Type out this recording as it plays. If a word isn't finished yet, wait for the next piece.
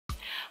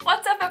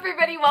What's up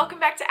everybody? Welcome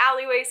back to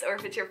Alleyways, or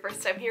if it's your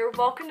first time here,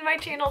 welcome to my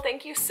channel.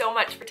 Thank you so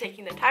much for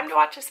taking the time to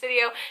watch this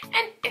video,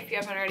 and if you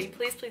haven't already,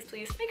 please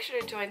make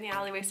sure to join the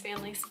Alleyways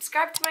family,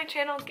 subscribe to my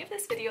channel, give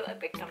this video a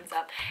big thumbs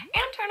up,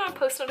 and turn on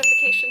post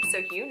notifications so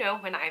you know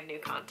when I have new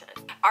content.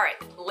 Alright,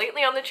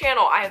 lately on the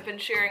channel I have been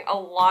sharing a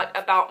lot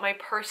about my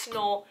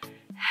personal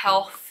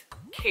health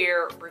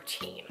care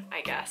routine,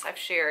 I guess. I've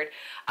shared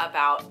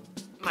about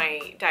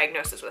my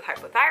diagnosis with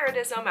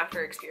hypothyroidism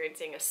after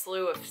experiencing a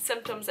slew of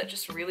symptoms that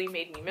just really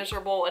made me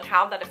miserable and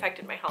how that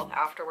affected my health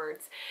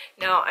afterwards.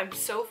 Now, I'm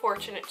so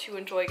fortunate to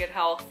enjoy good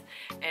health,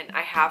 and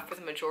I have for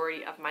the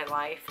majority of my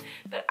life,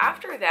 but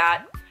after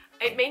that,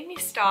 it made me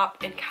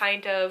stop and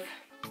kind of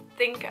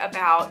think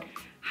about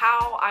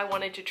how I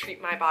wanted to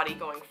treat my body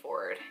going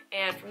forward.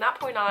 And from that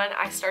point on,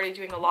 I started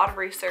doing a lot of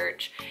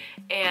research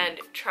and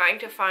trying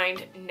to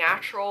find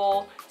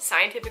natural,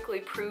 scientifically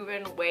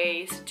proven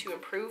ways to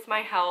improve my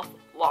health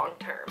long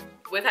term.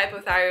 With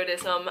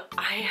hypothyroidism,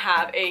 I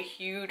have a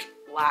huge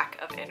lack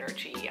of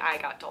energy. I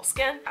got dull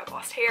skin, I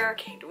lost hair,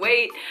 gained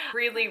weight,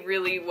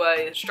 really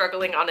was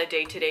struggling on a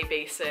day-to-day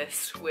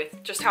basis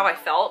with just how I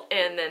felt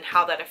and then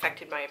how that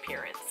affected my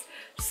appearance.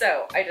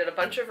 So I did a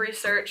bunch of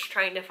research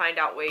trying to find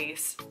out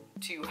ways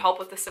to help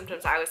with the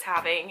symptoms I was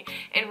having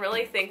and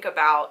really think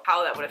about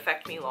how that would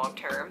affect me long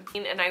term.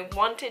 And I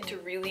wanted to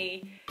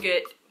really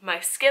get my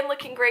skin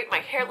looking great, my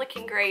hair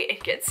looking great, and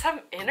get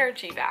some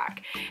energy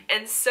back.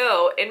 And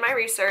so in my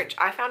research,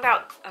 I found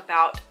out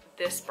about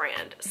this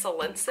brand,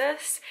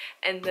 Solensis,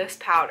 and this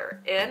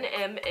powder,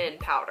 NMN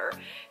powder.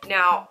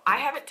 Now, I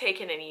haven't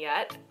taken any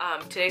yet.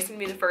 Today's gonna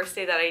be the first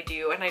day that I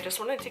do, and I just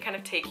wanted to kind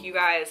of take you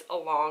guys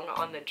along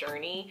on the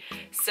journey.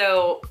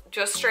 So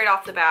just straight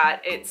off the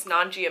bat, it's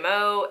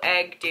non-GMO,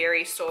 egg,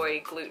 dairy,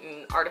 soy,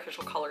 gluten,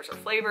 artificial colors or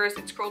flavors.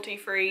 It's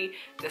cruelty-free.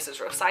 This is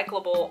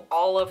recyclable,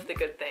 all of the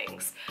good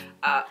things.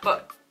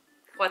 But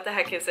what the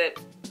heck is it?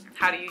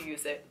 How do you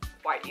use it?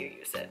 Why do you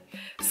use it?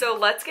 So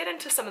let's get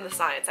into some of the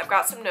science. I've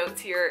got some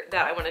notes here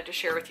that I wanted to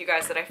share with you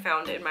guys that I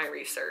found in my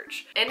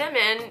research.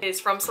 NMN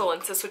is from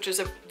Solensis, which is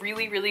a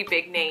really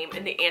big name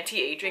in the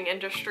anti-aging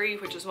industry,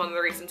 which is one of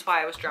the reasons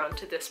why I was drawn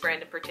to this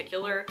brand in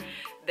particular.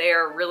 They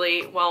are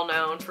really well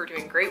known for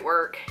doing great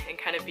work and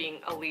kind of being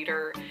a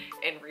leader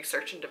in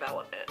research and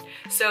development.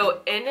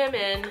 So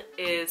NMN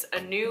is a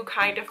new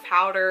kind of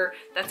powder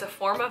that's a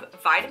form of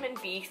vitamin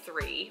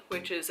B3,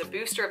 which is a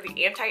booster of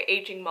the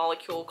anti-aging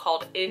molecule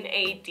called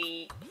NAD+.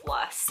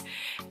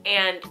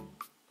 And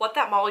what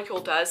that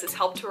molecule does is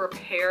help to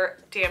repair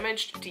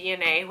damaged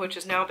DNA, which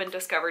has now been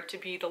discovered to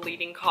be the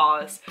leading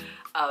cause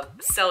of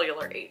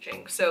cellular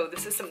aging. So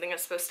this is something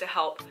that's supposed to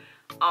help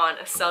on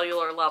a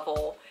cellular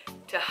level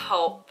to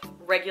help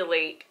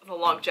regulate the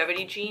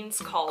longevity genes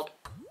called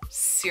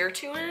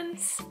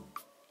sirtuins.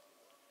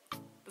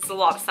 This is a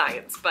lot of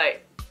science,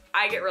 but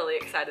I get really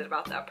excited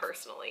about that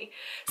personally.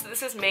 So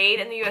this is made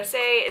in the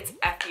USA, it's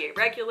FDA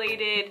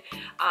regulated,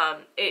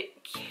 it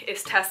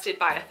is tested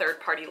by a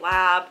third-party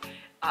lab,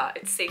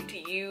 it's safe to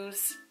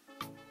use,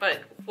 but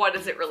what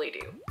does it really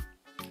do?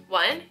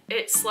 1,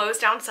 it slows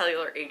down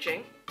cellular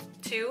aging.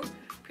 2,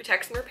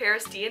 protects and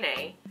repairs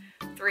DNA.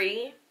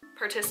 3,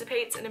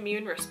 participates in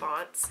immune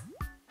response.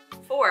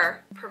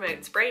 4,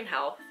 promotes brain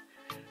health.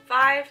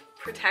 5,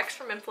 protects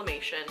from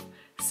inflammation.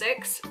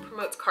 6,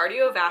 promotes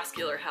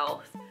cardiovascular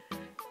health.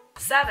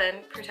 7,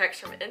 protects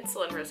from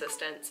insulin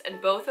resistance,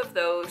 and both of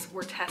those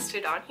were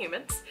tested on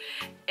humans.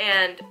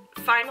 And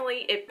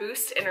finally, it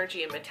boosts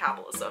energy and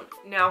metabolism.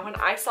 Now, when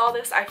I saw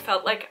this, I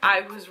felt like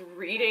I was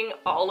reading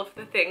all of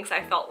the things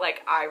I felt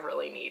like I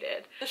really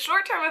needed. The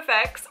short-term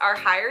effects are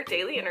higher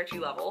daily energy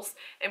levels,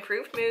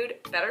 improved mood,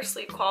 better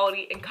sleep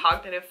quality, and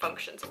cognitive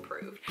functions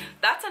improved.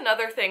 That's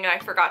another thing I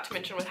forgot to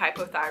mention with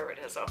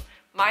hypothyroidism.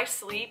 My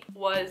sleep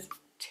was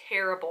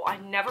terrible. I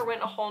never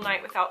went a whole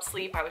night without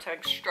sleep. I was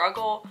having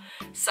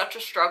such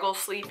a struggle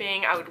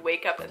sleeping. I would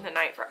wake up in the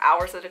night for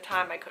hours at a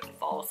time. I couldn't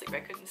fall asleep.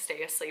 I couldn't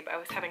stay asleep. I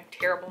was having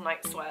terrible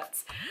night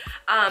sweats.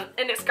 And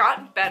it's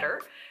gotten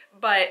better,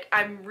 but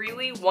I'm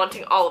really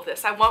wanting all of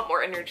this. I want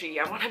more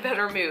energy. I want a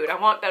better mood. I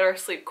want better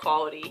sleep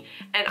quality,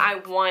 and I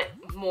want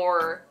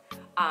more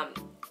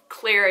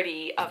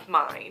clarity of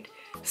mind.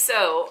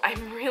 So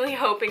I'm really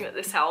hoping that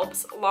this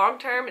helps. Long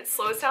term, it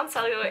slows down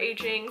cellular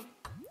aging,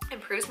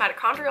 improves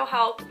mitochondrial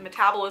health,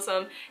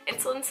 metabolism,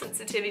 insulin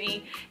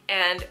sensitivity,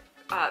 and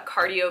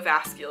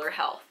cardiovascular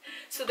health.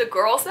 So the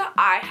girls that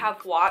I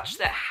have watched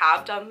that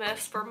have done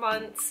this for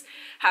months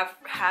have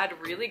had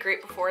really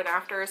great before and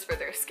afters for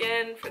their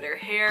skin, for their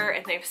hair,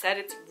 and they've said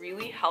it's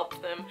really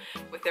helped them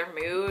with their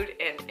mood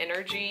and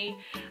energy.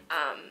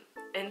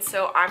 And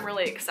so I'm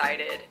really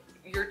excited.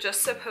 You're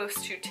just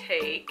supposed to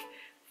take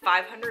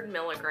 500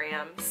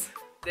 milligrams.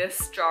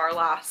 This jar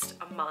lasts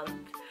a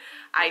month.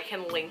 I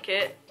can link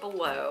it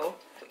below.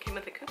 It came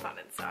with a coupon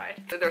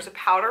inside. So there's a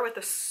powder with a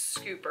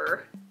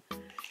scooper,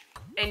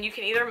 and you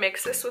can either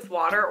mix this with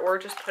water or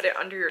just put it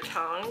under your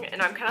tongue.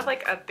 And I'm kind of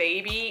like a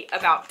baby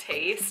about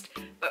taste,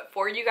 but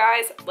for you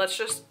guys, let's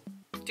just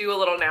do a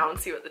little now and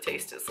see what the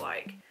taste is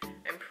like.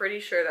 I'm pretty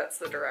sure that's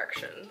the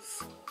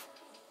directions.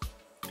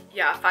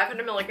 Yeah,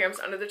 500 milligrams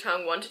under the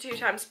tongue 1 to 2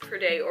 times per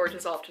day or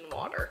dissolved in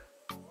water.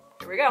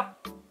 Here we go.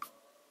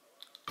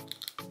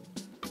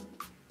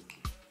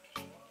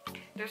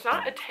 There's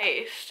not a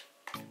taste.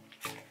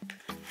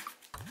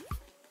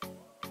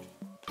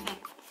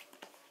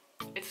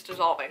 It's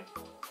dissolving.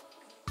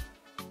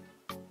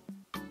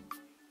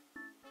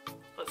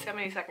 Let's see how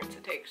many seconds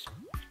it takes.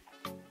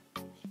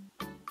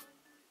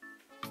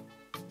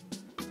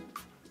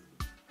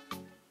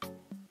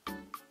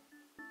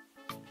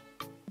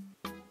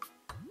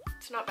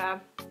 It's not bad.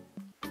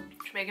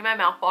 It's making my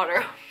mouth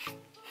water.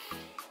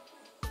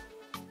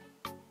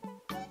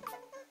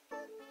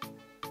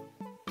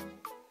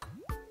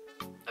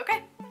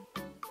 Okay,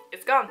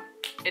 it's gone.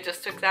 It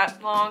just took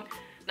that long.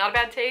 Not a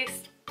bad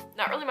taste.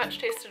 Not really much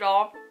taste at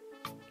all.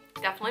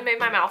 Definitely made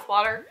my mouth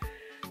water.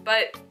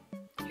 But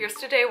here's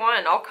to day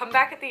one. I'll come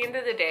back at the end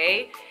of the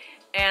day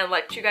and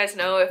let you guys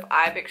know if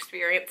I've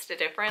experienced a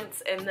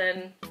difference, and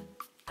then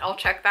I'll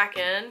check back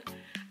in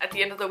at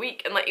the end of the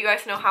week and let you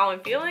guys know how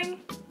I'm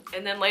feeling,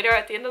 and then later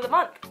at the end of the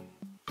month.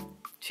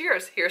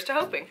 Cheers, here's to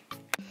hoping.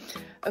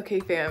 Okay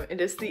fam,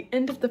 it is the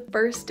end of the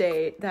first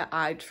day that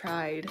I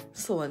tried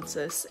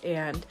Solensis,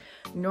 and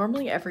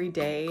normally every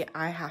day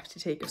I have to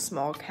take a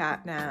small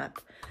cat nap.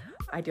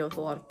 I deal with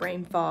a lot of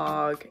brain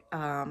fog,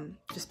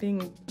 just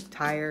being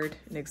tired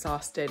and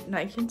exhausted, and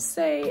I can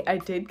say I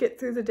did get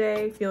through the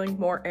day feeling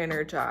more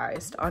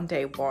energized on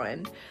day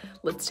one.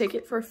 Let's take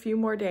it for a few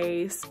more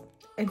days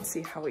and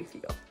see how we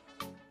feel.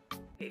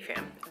 Hey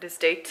fam, it is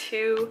day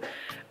 2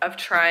 of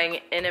trying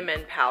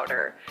NMN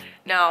powder.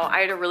 Now, I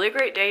had a really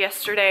great day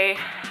yesterday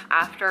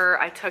after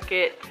I took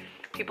it.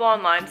 People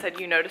online said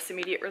you notice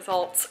immediate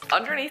results.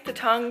 Underneath the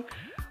tongue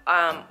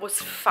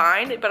was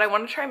fine, but I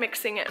want to try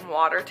mixing it in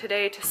water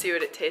today to see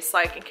what it tastes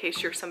like in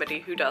case you're somebody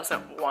who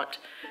doesn't want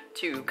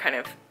to kind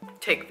of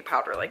take the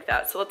powder like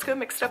that. So let's go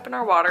mix it up in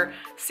our water,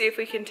 see if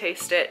we can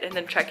taste it, and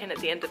then check in at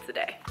the end of the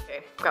day.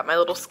 Okay, got my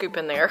little scoop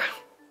in there.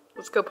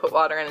 Let's go put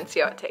water in and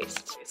see how it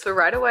tastes. So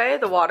right away,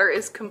 the water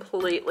is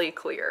completely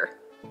clear.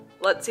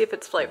 Let's see if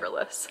it's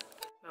flavorless.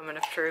 Moment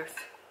of truth.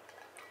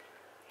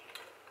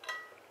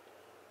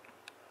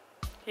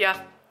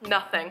 Yeah,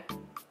 nothing.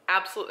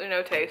 Absolutely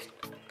no taste.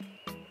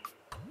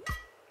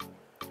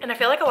 And I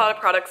feel like a lot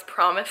of products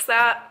promise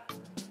that,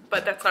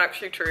 but that's not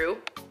actually true.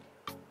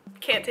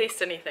 Can't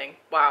taste anything.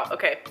 Wow,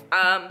 okay.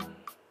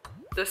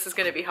 This is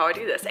gonna be how I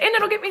do this. And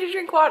it'll get me to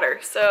drink water,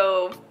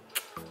 so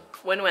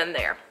win-win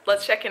there.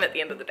 Let's check in at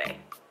the end of the day.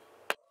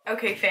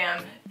 Okay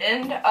fam,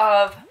 end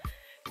of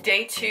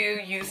day 2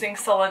 using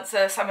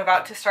Solensis. I'm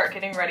about to start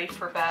getting ready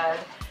for bed.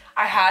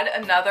 I had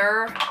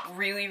another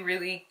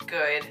really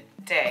good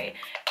day.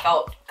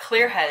 Felt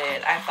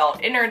clear-headed, I felt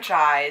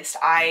energized,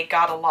 I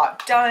got a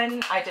lot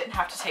done, I didn't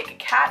have to take a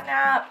cat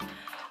nap,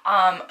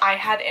 I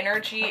had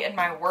energy in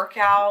my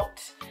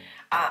workout,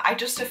 I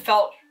just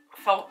felt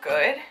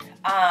good.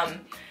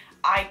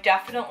 I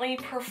definitely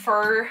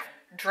prefer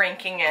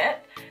drinking it.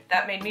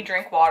 That made me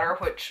drink water,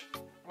 which,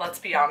 let's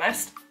be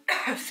honest,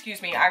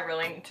 excuse me, I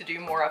really need to do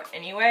more of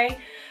anyway,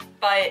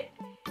 but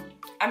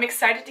I'm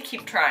excited to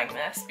keep trying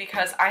this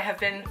because I have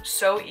been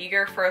so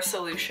eager for a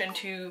solution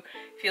to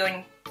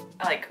feeling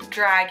like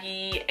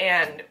draggy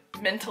and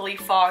mentally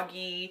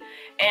foggy,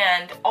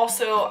 and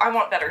also I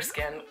want better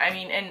skin. I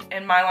mean,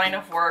 in my line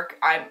of work,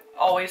 I'm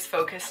always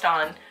focused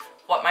on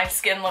what my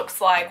skin looks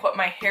like, what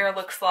my hair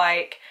looks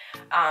like,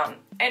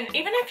 and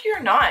even if you're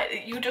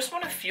not, you just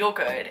want to feel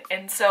good.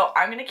 And so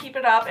I'm gonna keep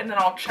it up, and then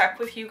I'll check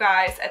with you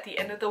guys at the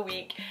end of the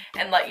week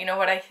and let you know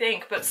what I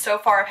think. But so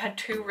far I've had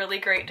 2 really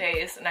great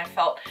days and I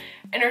felt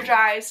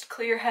energized,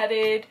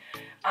 clear-headed.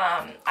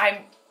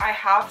 I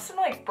have some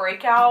like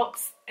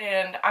breakouts,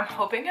 and I'm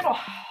hoping it'll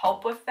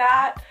help with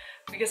that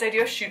because I do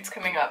have shoots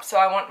coming up, so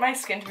I want my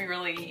skin to be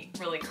really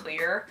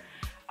clear,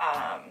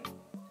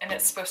 and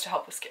it's supposed to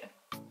help with skin.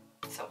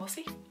 So we'll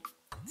see.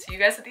 See you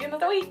guys at the end of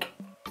the week.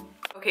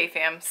 Okay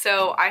fam,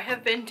 so I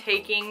have been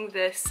taking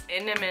this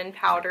NMN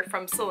powder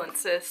from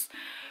Solensis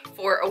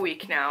for a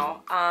week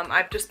now.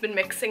 I've just been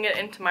mixing it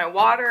into my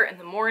water in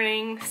the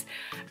mornings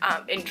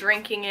and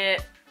drinking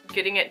it,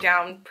 getting it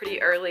down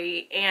pretty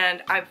early,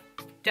 and I've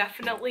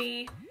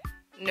definitely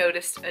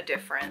noticed a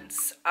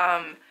difference.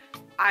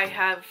 I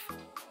have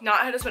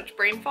not had as much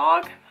brain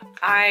fog.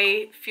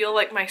 I feel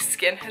like my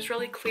skin has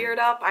really cleared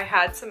up. I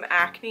had some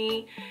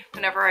acne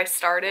whenever I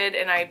started,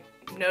 and I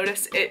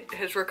noticed it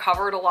has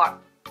recovered a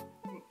lot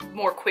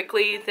more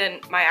quickly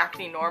than my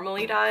acne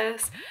normally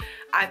does.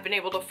 I've been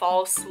able to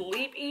fall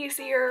asleep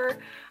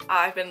easier.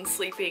 I've been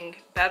sleeping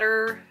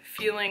better,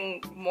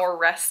 feeling more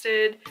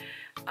rested.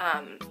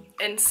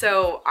 And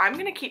so I'm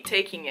gonna keep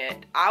taking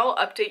it. I'll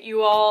update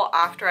you all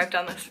after I've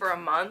done this for a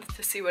month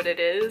to see what it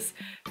is,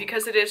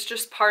 because it is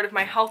just part of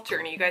my health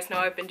journey. You guys know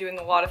I've been doing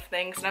a lot of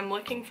things, and I'm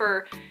looking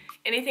for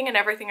anything and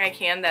everything I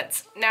can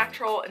that's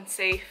natural and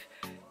safe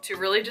to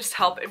really just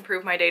help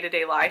improve my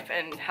day-to-day life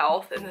and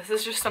health. And this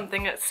is just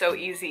something that's so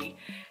easy.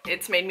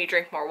 It's made me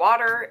drink more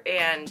water,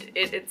 and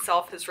it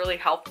itself has really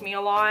helped me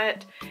a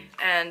lot.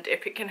 And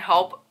if it can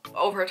help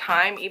over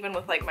time, even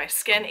with like my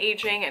skin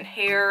aging and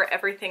hair,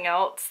 everything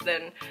else,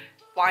 then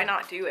why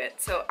not do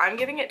it? So I'm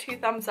giving it 2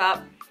 thumbs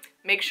up.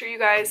 Make sure you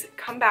guys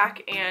come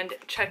back and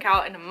check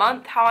out in a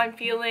month how I'm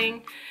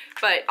feeling,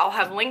 but I'll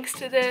have links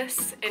to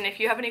this, and if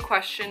you have any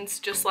questions,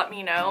 just let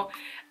me know.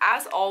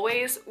 As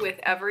always with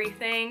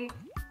everything,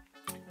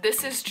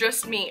 this is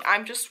just me.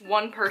 I'm just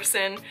one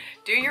person.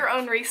 Do your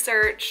own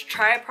research,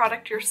 try a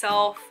product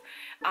yourself,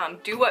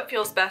 do what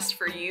feels best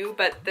for you,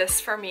 but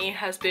this for me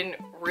has been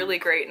really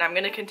great and I'm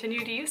gonna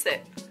continue to use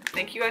it.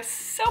 Thank you guys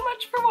so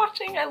much for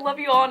watching. I love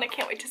you all and I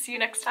can't wait to see you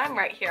next time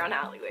right here on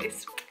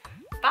Allee-Ways.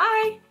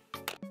 Bye!